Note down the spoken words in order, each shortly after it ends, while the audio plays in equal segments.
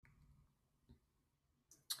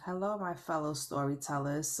Hello, my fellow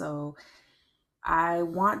storytellers. So, I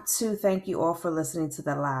want to thank you all for listening to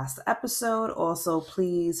the last episode. Also,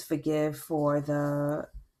 please forgive for the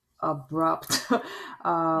abrupt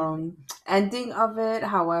ending of it.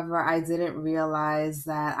 However, I didn't realize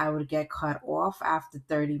that I would get cut off after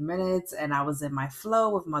 30 minutes, and I was in my flow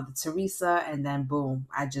with Mother Teresa, and then boom,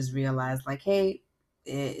 I just realized, like, hey,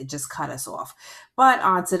 it just cut us off. But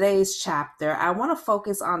on today's chapter, I want to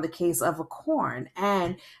focus on the case of a corn,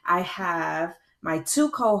 and I have my two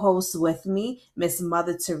co-hosts with me, Miss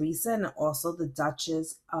Mother Teresa and also the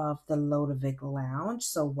Duchess of the Lodovic Lounge.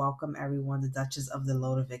 So welcome everyone, the Duchess of the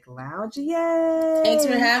Lodovic Lounge. Yay! Thanks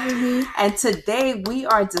for having me. And today we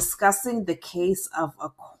are discussing the case of a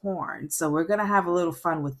corn. So we're going to have a little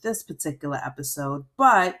fun with this particular episode,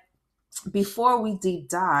 but before we deep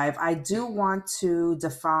dive, I do want to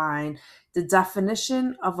define the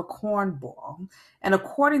definition of a cornball. And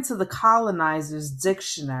according to the Colonizer's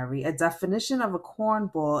Dictionary, a definition of a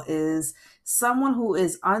cornball is someone who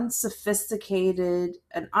is an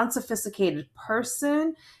unsophisticated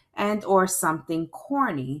person and or something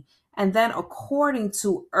corny. And then according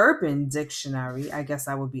to Urban Dictionary, I guess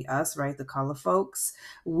that would be us, right? The color folks.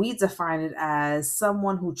 We define it as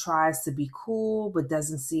someone who tries to be cool but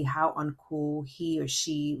doesn't see how uncool he or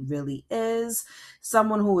she really is.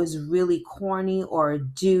 Someone who is really corny, or a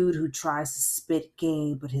dude who tries to spit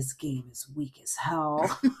game but his game is weak as hell.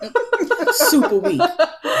 Super weak.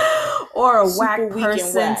 Or a Super whack weak and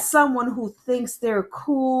person, whack. someone who thinks they're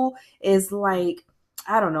cool, is like,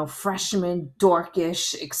 I don't know, freshman,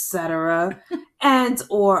 dorkish, etc. And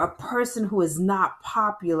or a person who is not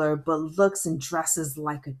popular but looks and dresses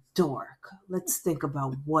like a dork. Let's think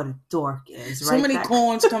about what a dork is, right? So many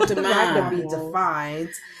corns come to mind. That can be defined.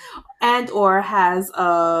 And or has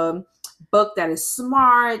a book that is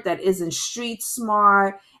smart, that isn't street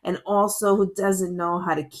smart, and also who doesn't know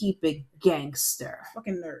how to keep it gangster.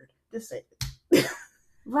 Fucking nerd. Just say it.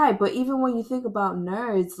 Right, but even when you think about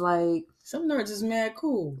nerds, like, some nerds is mad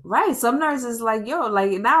cool. Right, some nerds is like, yo,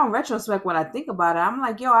 like now in retrospect, when I think about it, I'm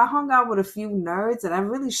like, yo, I hung out with a few nerds and I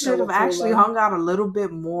really should have actually hung out a little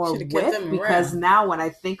bit more with, because now when I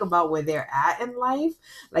think about where they're at in life,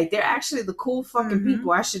 like they're actually the cool fucking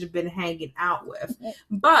people I should have been hanging out with.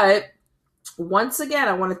 But once again,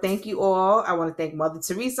 I want to thank you all. I want to thank Mother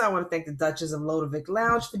Teresa. I want to thank the Duchess of Lodovic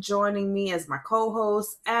Lounge for joining me as my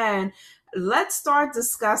co-host. And let's start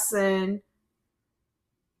discussing.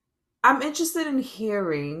 I'm interested in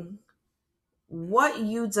hearing what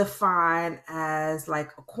you define as like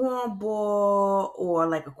a cornball or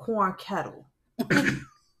like a corn kettle.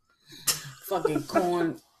 Fucking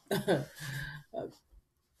corn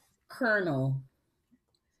kernel.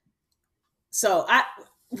 So I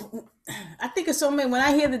think of so many. When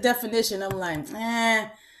I hear the definition, I'm like,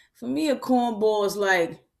 for me, a cornball is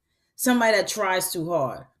like somebody that tries too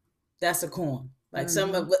hard. That's a corn. Like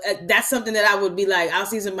that's something that I would be like, I'll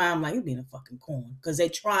see somebody, I'm like, you're being a fucking corn because they're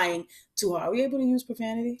trying too hard. Are we able to use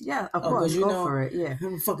profanity? Yeah, of course. You go for it. Yeah,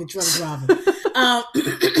 I'm a fucking truck driver.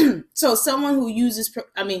 So someone who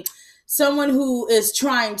someone who is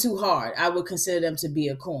trying too hard, I would consider them to be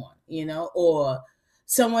a corn, or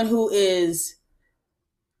someone who is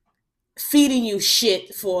feeding you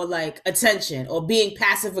shit for like attention or being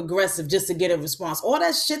passive aggressive just to get a response. All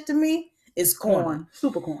that shit to me is corn.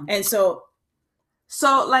 Super corn. And so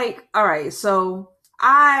like, all right, so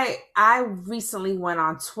I recently went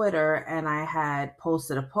on Twitter and I had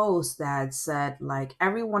posted a post that said like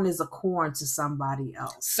everyone is a corn to somebody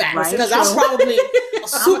else. Facts, right? Because I'm probably a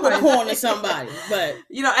super corn to somebody, but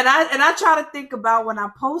and I try to think about when I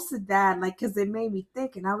posted that, like, because it made me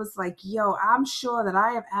think, and I was like, yo, I'm sure that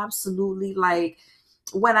I am absolutely like,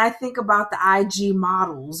 when I think about the IG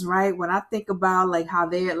models, right? When I think about like how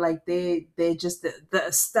they're just the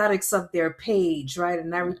aesthetics of their page, right?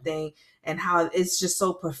 And everything, and how it's just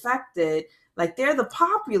so perfected. Like they're the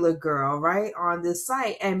popular girl, right? On this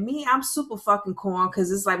site. And me, I'm super fucking corn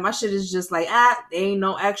because it's like my shit is just like, there ain't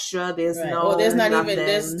no extra. There's there's nothing.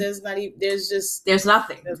 There's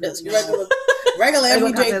nothing. There's regular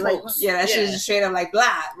everyday posts. Yeah, that shit is just straight up like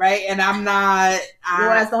blah, right? And I'm not. Your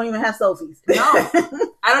ass don't even have selfies. No,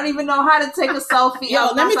 I don't even know how to take a selfie. Yo,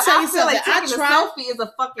 let me tell you something. Like taking a selfie is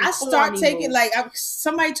a fucking. I start taking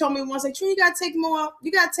somebody told me once, like, True, you gotta take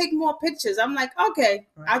more pictures. I'm like, okay,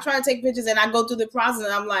 right. I try to take pictures and I go through the process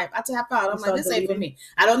and I'm like, I tap out. I'm like, this ain't for me.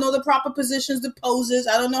 I don't know the proper positions, the poses.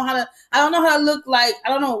 I don't know how to look like. I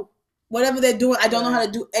don't know. Whatever they're doing, I don't know how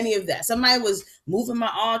to do any of that. Somebody was moving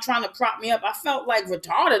my arm, trying to prop me up. I felt like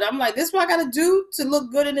retarded. I'm like, this is what I got to do to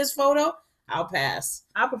look good in this photo? I'll pass.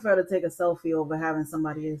 I prefer to take a selfie over having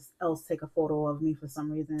somebody else take a photo of me for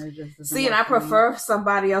some reason. It just and I prefer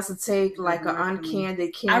somebody else to take like an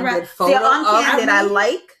uncandid, candid photo. See, uncandid, I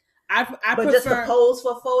like. I but prefer, just to pose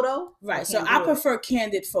for photo, right? So I prefer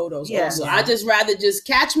candid photos. Yeah, also, I just rather just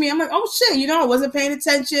catch me. I'm like, oh shit, I wasn't paying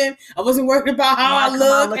attention. I wasn't worried about how I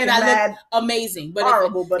look, and I look amazing. But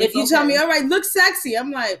horrible. But if you tell me, all right, look sexy,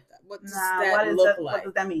 I'm like, what does that look like? What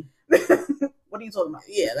does that mean? What are you talking about?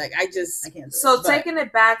 Yeah, like I can't. So taking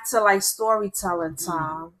it back to like storytelling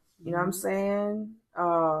time, you know what I'm saying?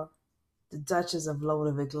 The Duchess of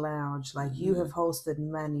Lodevik Lounge, like you have hosted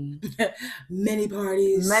many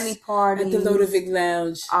parties at the Lodevik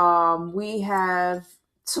Lounge. We have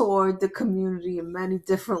toured the community in many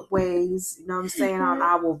different ways. You know what I'm saying, on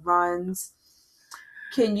our runs.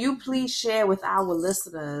 Can you please share with our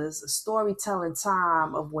listeners a storytelling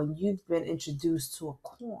time of when you've been introduced to a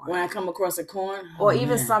corn? When I come across a corn? Or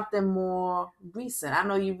even something more recent. I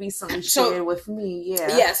know you recently shared with me.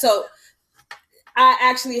 Yeah. Yeah. So I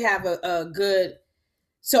actually have a good...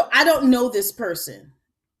 So I don't know this person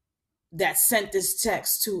that sent this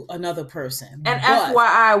text to another person. And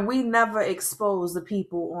FYI, we never expose the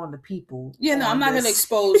people on the people. Yeah, no, I'm not going to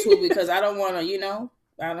expose who because I don't want to,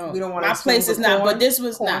 I don't. We don't want my place is not, but this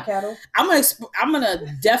was not. Cattle. I'm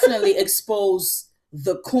gonna definitely expose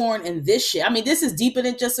the corn in this shit. I mean, this is deeper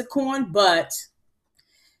than just a corn, but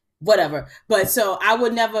whatever. But so I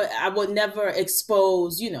would never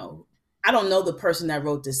expose. I don't know the person that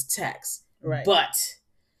wrote this text, right? But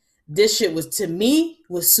this shit was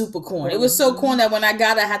super corn. It was so corn that when I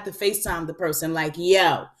got it, I had to FaceTime the person, like,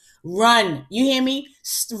 yo. Run. You hear me?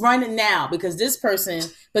 Run it now because this person,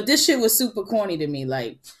 but this shit was super corny to me.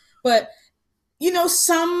 Like, but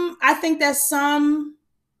I think that some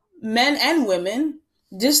men and women,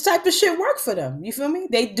 this type of shit work for them. You feel me?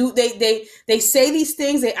 They say these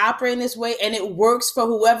things, they operate in this way and it works for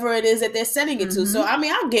whoever it is that they're sending it to. So, I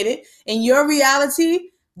mean, I get it. In your reality,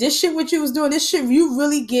 this shit, what you was doing, this shit, you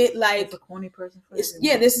really get like a corny person. This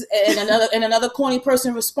is and another corny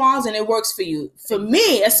person responds, and it works for you. For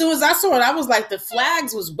me, as soon as I saw it, I was like, the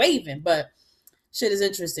flags was waving. But shit is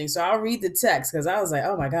interesting, so I'll read the text because I was like,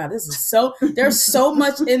 oh my god, this is so. There's so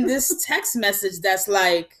much in this text message that's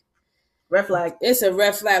like red flag. It's a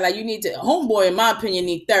red flag. Like you need to, homeboy, in my opinion,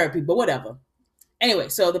 need therapy, but whatever. Anyway,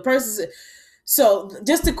 so the person. So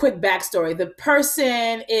just a quick backstory. The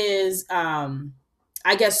person is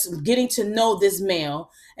I guess getting to know this male,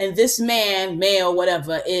 and this male,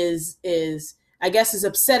 whatever, is I guess is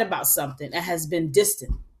upset about something and has been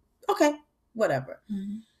distant. Okay, whatever.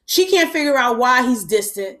 Mm-hmm. She can't figure out why he's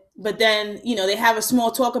distant, but then, they have a small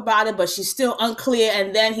talk about it, but she's still unclear.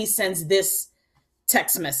 And then he sends this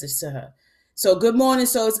text message to her. So, good morning.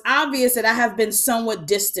 So it's obvious that I have been somewhat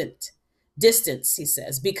distance, he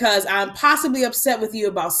says, because I'm possibly upset with you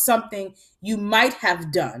about something you might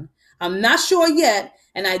have done. I'm not sure yet,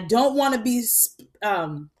 and I don't want to be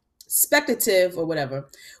speculative or whatever,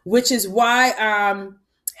 which is why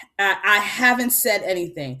I haven't said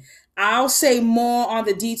anything. I'll say more on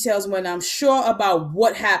the details when I'm sure about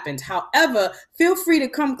what happened. However, feel free to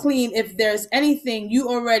come clean if there's anything you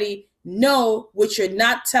already know which you're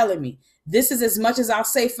not telling me. This is as much as I'll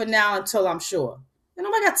say for now until I'm sure.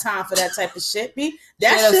 Nobody got time for that type of shit, B.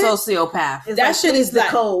 That shit, a sociopath. That like, shit is the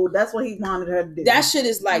code. That's what he wanted her to do. That shit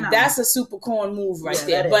is like that's a super corn move right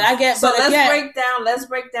there. But I get. So let's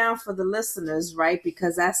break down for the listeners, right?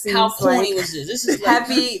 Because that seems how corny was this? This is like,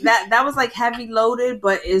 heavy. That was like heavy loaded,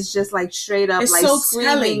 but it's just like straight up it's like so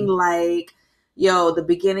screaming like, yo, the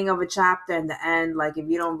beginning of a chapter and the end. Like if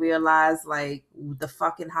you don't realize like the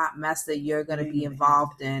fucking hot mess that you're gonna be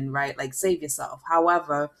involved in, right? Like save yourself.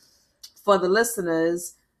 However, for the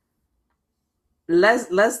listeners,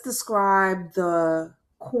 let's describe the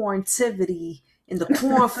corntivity in the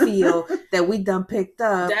cornfield that we done picked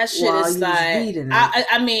up. That shit is like,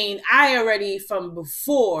 I mean, I already from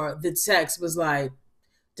before the text was like,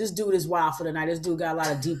 this dude is wild for the night. This dude got a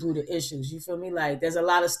lot of deep-rooted issues. You feel me? Like, there's a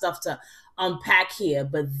lot of stuff to unpack here,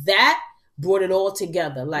 but that brought it all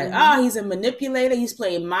together. Like, he's a manipulator. He's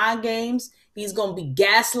playing mind games. He's gonna be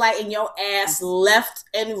gaslighting your ass left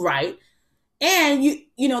and right. And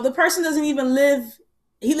you know, the person doesn't even live,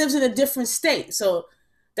 he lives in a different state. So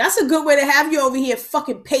that's a good way to have you over here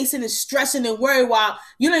fucking pacing and stressing and worried while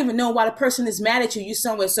you don't even know why the person is mad at you. You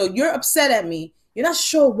somewhere. So you're upset at me. You're not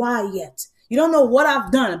sure why yet. You don't know what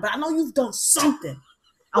I've done, but I know you've done something.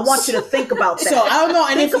 I want you to think about that. So I don't know.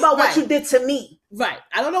 And think about what you did to me. Right.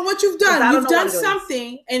 I don't know what you've done. You've done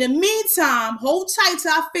something. In the meantime, hold tight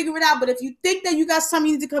till I figure it out. But if you think that you got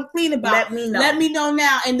something you need to come clean about, let me know. Let me know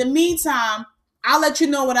now. In the meantime, I'll let you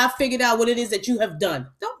know when I figured out what it is that you have done.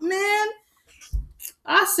 Don't, man.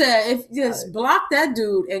 I said, if just block that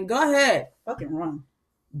dude and go ahead. Fucking run.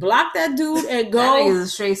 Block that dude and go. That nigga's a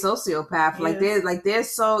straight sociopath. They're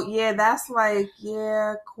so that's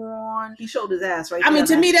corn. He showed his ass right. I mean,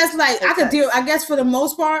 to me, that's like I could deal. I guess for the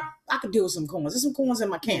most part, I could deal with some corns. There's some corns in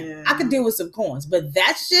my camp. Yeah. I could deal with some corns, but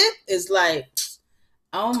that shit is like,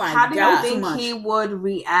 oh my god. How do you think he would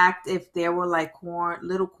react if there were like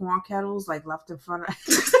little corn kettles like left in front of?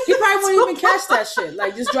 He probably wouldn't even catch that shit.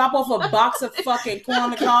 Like just drop off a box of fucking corn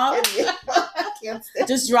on the cob.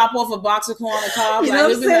 Just drop off a box of corn on the cob. You know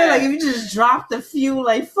what I'm saying? Like if you just dropped a few,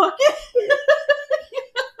 like fucking,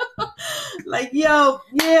 like yo,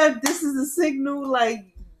 yeah, this is a signal.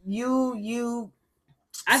 Like you.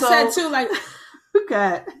 I said too, like.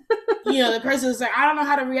 Okay. The person was like, I don't know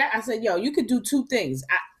how to react. I said, yo, you could do two things.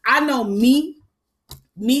 I know me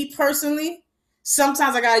personally.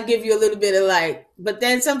 Sometimes I gotta give you a little bit of like, but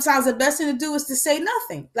then sometimes the best thing to do is to say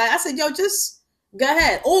nothing. Like I said, yo, just go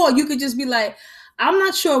ahead. Or you could just be like, I'm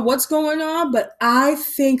not sure what's going on, but I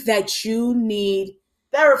think that you need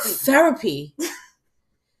therapy.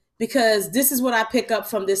 Because this is what I pick up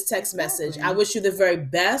from this text message. I wish you the very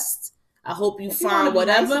best. I hope you find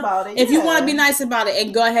whatever. Nice if you want to be nice about it,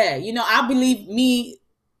 and go ahead. I believe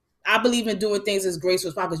in doing things as graceful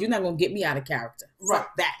as possible because you're not going to get me out of character. Right.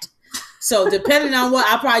 Fuck that. So depending on what,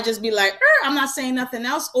 I'll probably just be like, I'm not saying nothing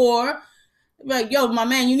else. Or like, yo, my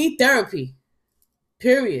man, you need therapy.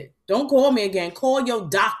 Period. Don't call me again. Call your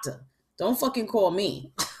doctor. Don't fucking call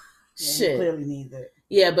me. Shit. You clearly need that.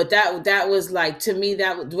 Yeah, but that was like, to me,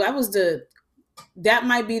 that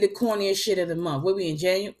might be the corniest shit of the month. We'll be in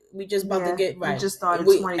January. We just about to get right. We just started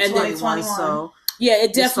 2021, so yeah,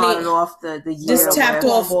 it definitely started off the year.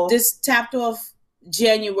 This tapped off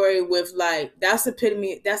January with like that's the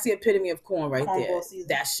epitome of corn right there.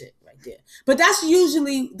 That shit right there. But that's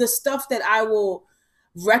usually the stuff that I will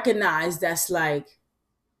recognize. That's like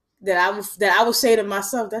that I will say to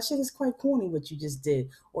myself, that shit is quite corny what you just did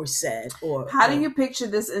or said. Or how do you picture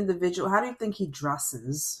this individual? How do you think he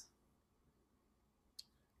dresses?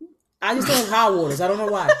 I just thought of high waters. I don't know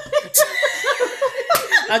why.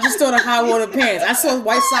 I just thought of high water pants. I saw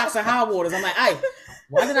white socks and high waters. I'm like,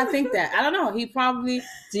 why did I think that? I don't know. He probably.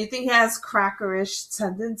 Do you think he has crackerish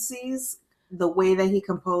tendencies? The way that he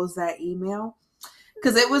composed that email,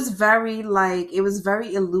 because it was very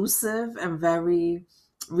elusive and very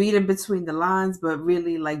reading between the lines, but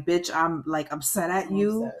really like, bitch, I'm like upset at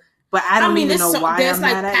you, but I don't even know why. There's I'm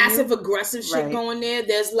like mad at passive aggressive shit going there.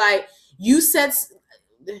 There's like you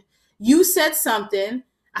said something.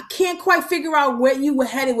 I can't quite figure out where you were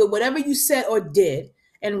headed with whatever you said or did.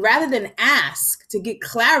 And rather than ask to get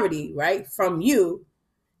clarity, right, from you,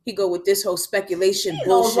 he go with this whole speculation bullshit. He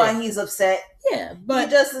knows why he's upset. Yeah, but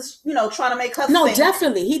he just is, trying to make us think.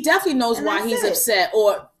 Definitely. He definitely knows why he's upset.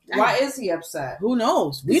 Or why is he upset? Who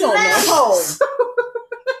knows? We don't know. He's a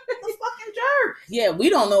fucking jerk. Yeah, we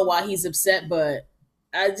don't know why he's upset, but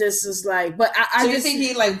I just was like, but I just think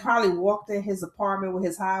he like probably walked in his apartment with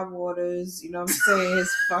his high waters, you know what I'm saying?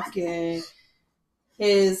 His fucking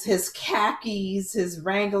his khakis, his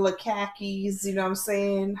Wrangler khakis, you know what I'm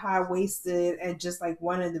saying? High waisted, and just like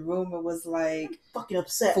went in the room and was like, fucking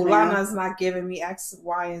upset. Fulana's not giving me X,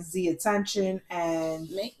 Y, and Z attention, and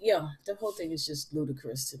the whole thing is just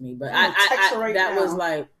ludicrous to me. But I was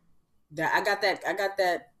like that. I got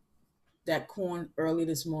that corn early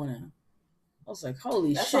this morning. I was like,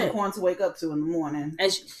 holy That's shit. That's corn to wake up to in the morning.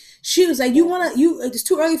 And she was like, it's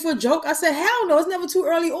too early for a joke? I said, hell no, it's never too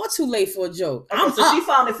early or too late for a joke. So she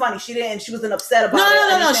found it funny. She wasn't upset about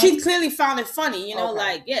it. No. She clearly found it funny.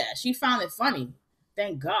 She found it funny.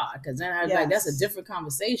 Thank God. Because then I was like, that's a different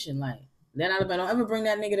conversation. Like, then I'd have been, don't ever bring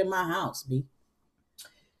that nigga to my house, B.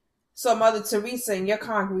 So, Mother Teresa, in your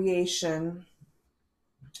congregation,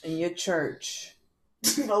 in your church,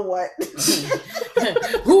 you know what?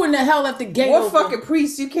 Who in the hell left the gate What open? fucking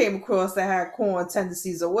priest you came across that had corn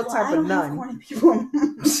tendencies, or what type of nun? Corny people in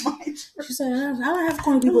my church. She said, I don't have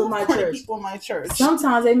corny people in my church. People in my church.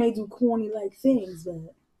 Sometimes they may do corny like things,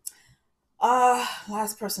 but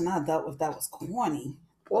last person I dealt with that was corny.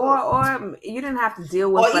 Or you didn't have to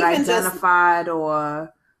deal with, but identified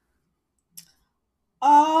or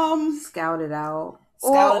scouted out.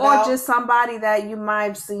 Or just somebody that you might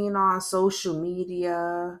have seen on social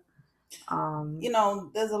media.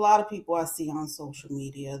 There's a lot of people I see on social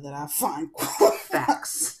media that I find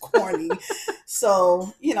corny.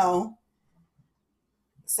 So,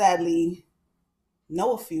 sadly,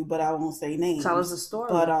 know a few, but I won't say names. Tell us a story.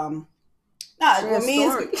 But with me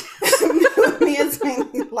it's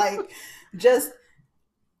mainly like just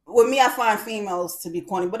with me, I find females to be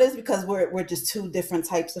corny, but it's because we're just two different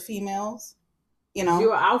types of females. You know,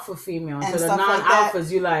 you're an alpha female, so the non-alphas,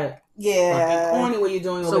 like you like, corny. What you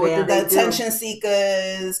doing over there? The attention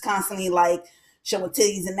seekers constantly like showing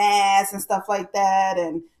titties and ass and stuff like that.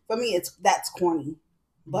 And for me, that's corny.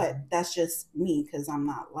 But that's just me because I'm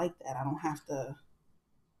not like that. I don't have to.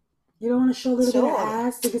 You don't want to show a little bit of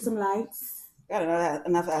ass to get some likes? Got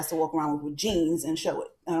enough ass to walk around with jeans and show it.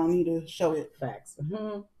 I don't need to show it. Facts.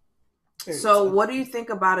 So what do you think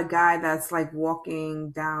about a guy that's like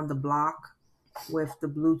walking down the block with the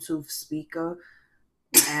Bluetooth speaker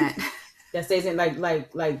and that stays in like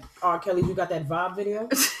R. Kelly? You got that vibe video?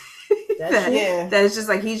 That's just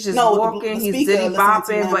like he's just walking, he's diddy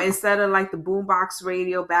bopping, but instead of like the boombox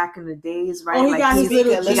radio back in the days, right? He got his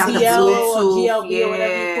little he got the Bluetooth,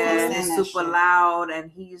 and it's super loud,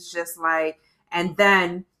 and he's just like, and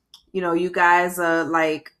then you guys are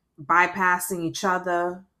like bypassing each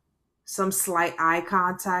other, some slight eye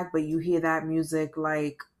contact, but you hear that music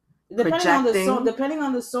like projecting. Depending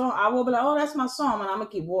on the song, I will be like, oh, that's my song, and I'm gonna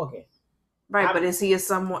keep walking. Right, but is he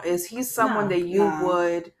someone that you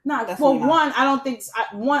would? For one, I don't think.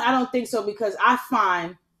 I don't think so because I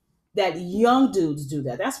find that young dudes do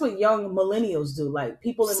that. That's what young millennials do. Like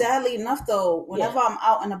people. Sadly enough, though, whenever I'm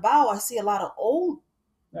out and about, I see a lot of old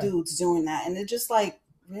dudes doing that, and they're just like,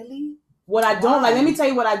 really. What I don't like. Let me tell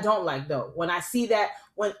you what I don't like though. When I see that,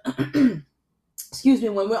 when excuse me,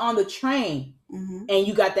 when we're on the train. Mm-hmm. And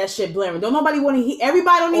you got that shit blaring. Don't nobody want to hear.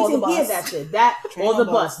 Everybody don't need to hear that shit. That or the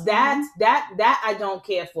bus. That I don't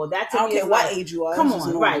care for. That to I don't me care what age you are. Come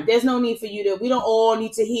on, right? There's no need for you to. We don't all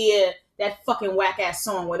need to hear that fucking whack ass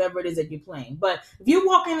song, whatever it is that you're playing. But if you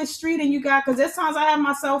walk in the street and you got, because there's times I have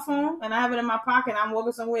my cell phone and I have it in my pocket. And I'm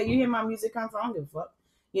walking somewhere. You hear my music come from? I don't give a fuck.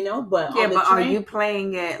 But yeah. But are you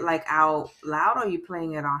playing it like out loud or are you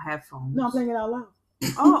playing it on headphones? No, I'm playing it out loud.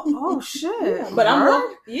 Oh shit! Yeah, but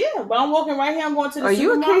I'm walking right here. I'm going to the. Are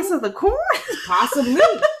you a case of the corn? Possibly.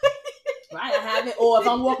 Right, I have it. Or if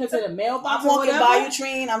I'm walking to the mailbox, I'm walking by you,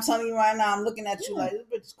 Trine. I'm telling you right now. I'm looking at you like this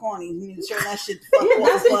bitch is corny. You need to turn that shit.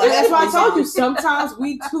 That's why I told you. Sometimes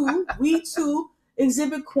we too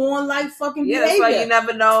exhibit corn like fucking behavior. That's why you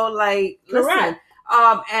never know. Like, correct.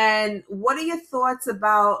 Listen, and what are your thoughts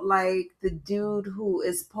about like the dude who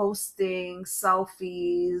is posting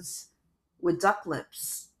selfies with duck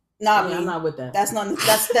lips? I'm not with that. That's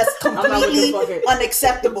completely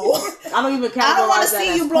unacceptable. I don't even categorize I don't want to that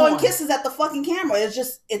see you blowing kisses at the fucking camera.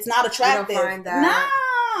 It's not attractive. You don't find that?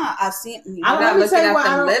 Nah, I've seen. I'm not looking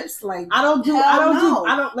at the lips. Like I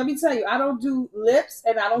don't. Let me tell you, I don't do lips,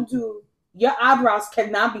 and I don't do. Your eyebrows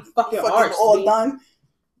cannot be fucking arched. All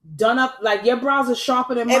done up like your brows are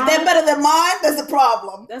sharper than mine. If they're better than mine, there's a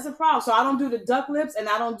problem. That's a problem. So I don't do the duck lips, and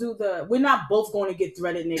I don't do the. We're not both going to get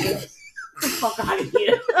threaded, nigga. Get the fuck out of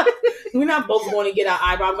here. We're not both going to get our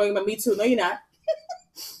eyebrows. But me too. No, you're not.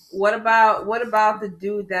 What about the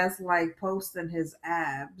dude that's like posting his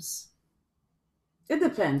abs? It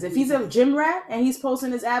depends. If he's a gym rat and he's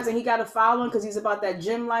posting his abs and he got a following because he's about that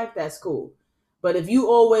gym life, that's cool. But if you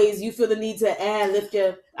feel the need to lift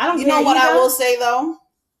your, I don't. You know what I will say though.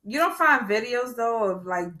 You don't find videos though of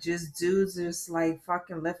like just dudes just like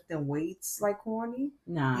fucking lifting weights like horny?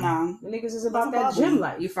 Nah. The niggas is about that gym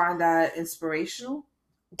life. You find that inspirational?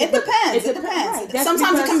 It depends. It depends. Right.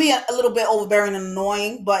 Sometimes it can be a little bit overbearing and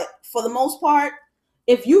annoying, but for the most part,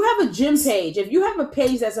 if you have a gym page, if you have a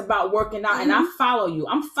page that's about working out, and I follow you,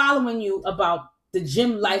 I'm following you about the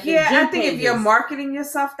gym life. Yeah, and gym I think pages. If you're marketing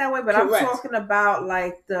yourself that way, but correct. I'm talking about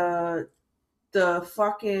like the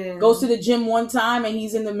fucking goes to the gym one time and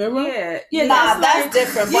he's in the mirror. Yeah, that's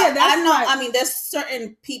different. But I know. I mean, there's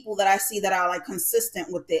certain people that I see that are like consistent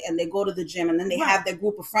with it, and they go to the gym, and then they have their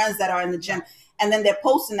group of friends that are in the gym, and then they're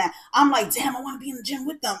posting that. I'm like, damn, I want to be in the gym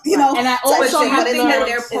with them, you know. And I also think that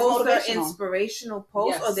their posts are inspirational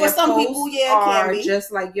posts, or their for some people, are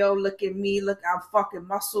just like, yo, look at me, look, I'm fucking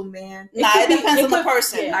muscle man. It depends on the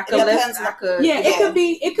person. Yeah.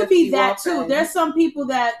 It could be that too. There's some people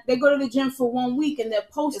that they go to the gym for 1 week and they're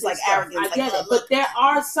posting it's like stuff. arrogance. I get it, but there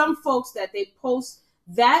are some folks that they post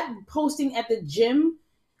that posting at the gym.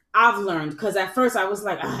 I've learned because at first I was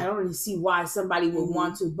like, I don't really see why somebody would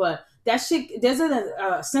want to, but that shit, there's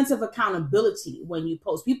a sense of accountability when you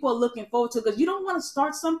post. People are looking forward to it because you don't want to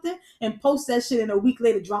start something and post that shit and a week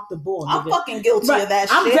later drop the ball. I'm fucking guilty of that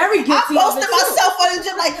shit. I'm very guilty of it. I posted myself on the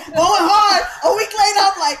gym like going hard. A week later,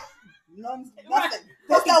 I'm like, nothing.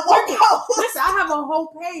 That's not one post. Listen, I have a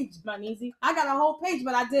whole page, Bunny. I got a whole page,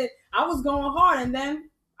 but I was going hard and then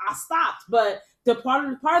I stopped. But the part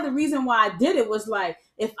of the reason why I did it was like,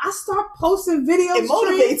 if I start posting videos, it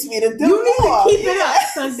motivates me to do you need more. To keep it up.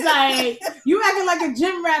 Cause like you acting like a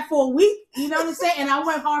gym rat for a week, you know what I'm saying? And I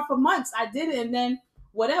went hard for months. I did it, and then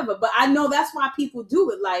whatever. But I know that's why people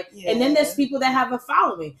do it. Like, and then there's people that have a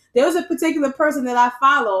following. There was a particular person that I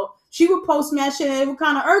follow. She would post mad shit and it would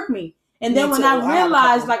kind of irk me. And then when I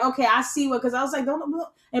realized, like, okay, I see what, because I was like,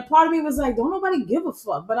 and part of me was like, don't nobody give a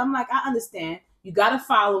fuck. But I'm like, I understand. You got a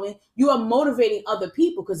following. You are motivating other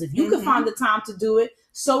people, because if you can find the time to do it,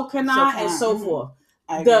 so can I, and so forth.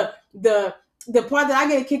 The part that I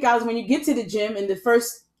get a kick out is when you get to the gym in the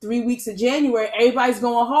first 3 weeks of January, everybody's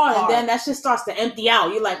going hard, and then that shit starts to empty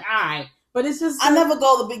out. You're like, all right. But it's just... I never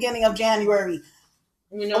go the beginning of January.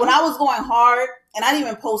 You know? When I was going hard, and I didn't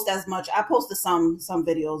even post as much. I posted some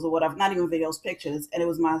videos or whatever. Not even videos, pictures. And it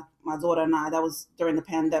was my daughter and I. That was during the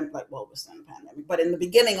pandemic. Like, well, it was during the pandemic. But in the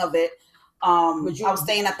beginning of it, I was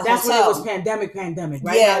staying at the hotel. That's when it was pandemic,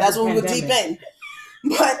 right? Yeah, that's when we were deep in.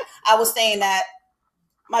 But I was staying at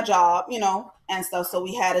my job, you know, and stuff. So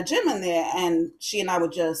we had a gym in there, and she and I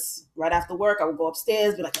would just, right after work, I would go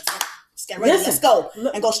upstairs, be like, let's get ready, let's go,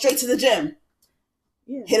 and go straight to the gym.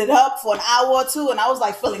 Yeah. Hit it up for an hour or two, and I was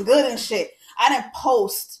like feeling good and shit. I didn't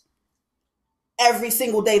post every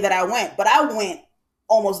single day that I went, but I went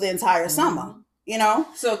almost the entire summer, you know?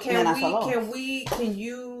 So can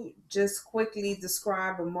you just quickly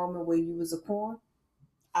describe a moment where you was a corn?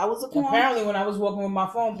 I was a corn. Apparently when I was walking with my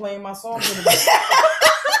phone playing my song to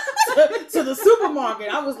the supermarket,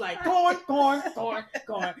 I was like, corn.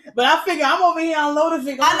 But I figure I'm over here unloading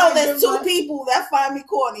figure. I know there's two people that find me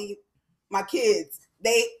corny. My kids.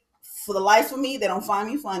 They, for the life of me, they don't find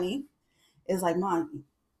me funny. It's like, Mom,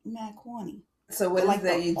 you mad corny. So what is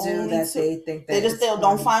that you do that they think that they just still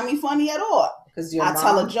don't find me funny at all? Because I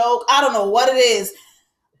tell a joke. I don't know what it is.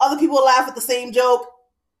 Other people laugh at the same joke.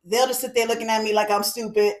 They'll just sit there looking at me like I'm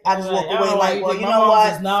stupid. I just walk away like, well, you know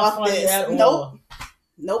what? Fuck this.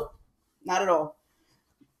 Nope. Not at all.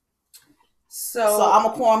 So I'm a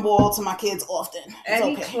cornball to my kids often.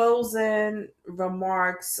 Any closing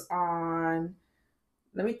remarks on...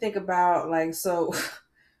 Let me think about, like, so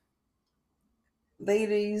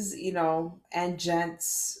ladies, you know, and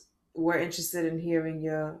gents, we're interested in hearing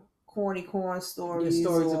your corny corn stories. Your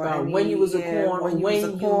stories about when you was a corn, when you was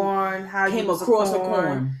a corn, how you came was across a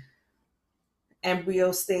corn.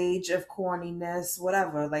 Embryo stage of corniness,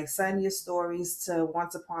 whatever. Like, send your stories to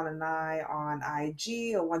Once Upon a Nye on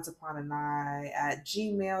IG or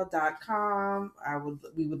onceuponanigh@gmail.com.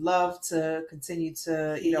 We would love to continue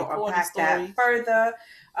to, you know, unpack that further.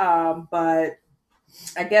 But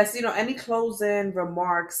I guess, you know, any closing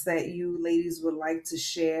remarks that you ladies would like to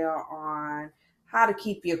share on how to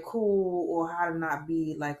keep your cool, or how to not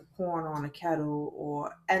be like a corn on a kettle,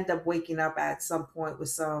 or end up waking up at some point with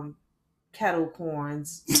some kettle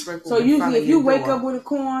corns. So usually if you wake up with a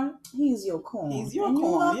corn, he's your corn. He's your and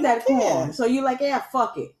corn. You love that corn. So you're like, yeah,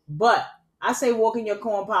 fuck it. But I say walk in your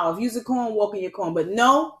corn power. If you's a corn, walk in your corn. But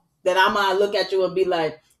know that I might look at you and be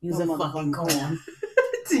like, you's a fucking corn.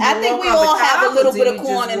 I think we all have a little bit of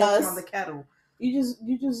corn in us. On the kettle? You just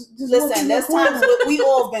listen, there's times we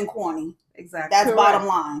all have been corny. Exactly. That's correct. Bottom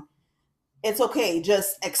line. It's okay.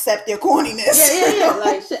 Just accept your corniness. Yeah.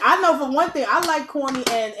 Like, shit. I know for one thing, I like corny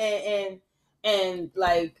and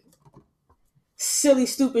like silly,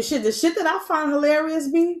 stupid shit. The shit that I find hilarious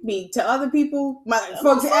be to other people.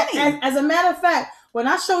 As a matter of fact, when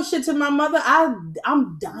I show shit to my mother,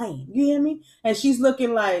 I'm dying. You hear me? And she's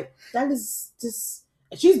looking like, that is just.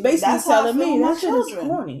 She's basically telling me that shit is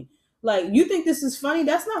corny. Like, you think this is funny?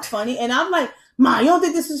 That's not funny. And I'm like, Ma, you don't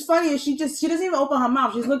think this is funny? And she doesn't even open her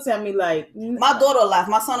mouth. She looks at me like... My daughter will laugh.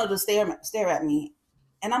 My son will just stare at me.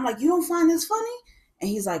 And I'm like, you don't find this funny? And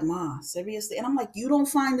he's like, Ma, seriously? And I'm like, you don't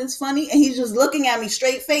find this funny? And he's just looking at me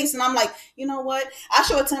straight face. And I'm like, you know what? I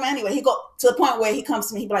show it to him anyway. He go to the point where he comes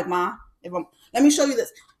to me. He be like, Ma, let me show you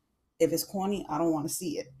this. If it's corny, I don't want to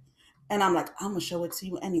see it. And I'm like, I'm going to show it to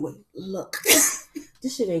you anyway. Look.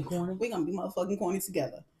 This shit ain't corny. We're going to be motherfucking corny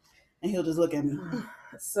together. And he'll just look at me.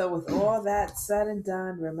 So with all that said and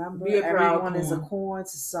done, remember, everyone is a corn to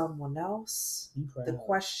someone else. The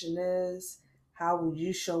question is, how will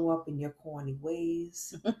you show up in your corny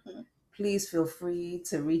ways? Please feel free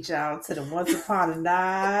to reach out to the Once Upon a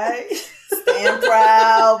Nye. Stand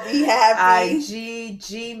proud, be happy. IG,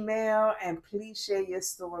 Gmail, and please share your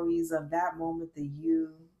stories of that moment that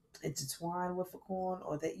you intertwined with a corn,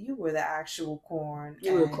 or that you were the actual corn.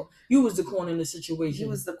 You was the corn in the situation. You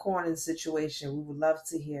was the corn in the situation. We would love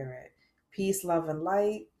to hear it. Peace, love, and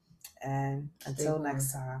light. And until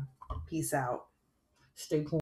next time, peace out. Stay corn.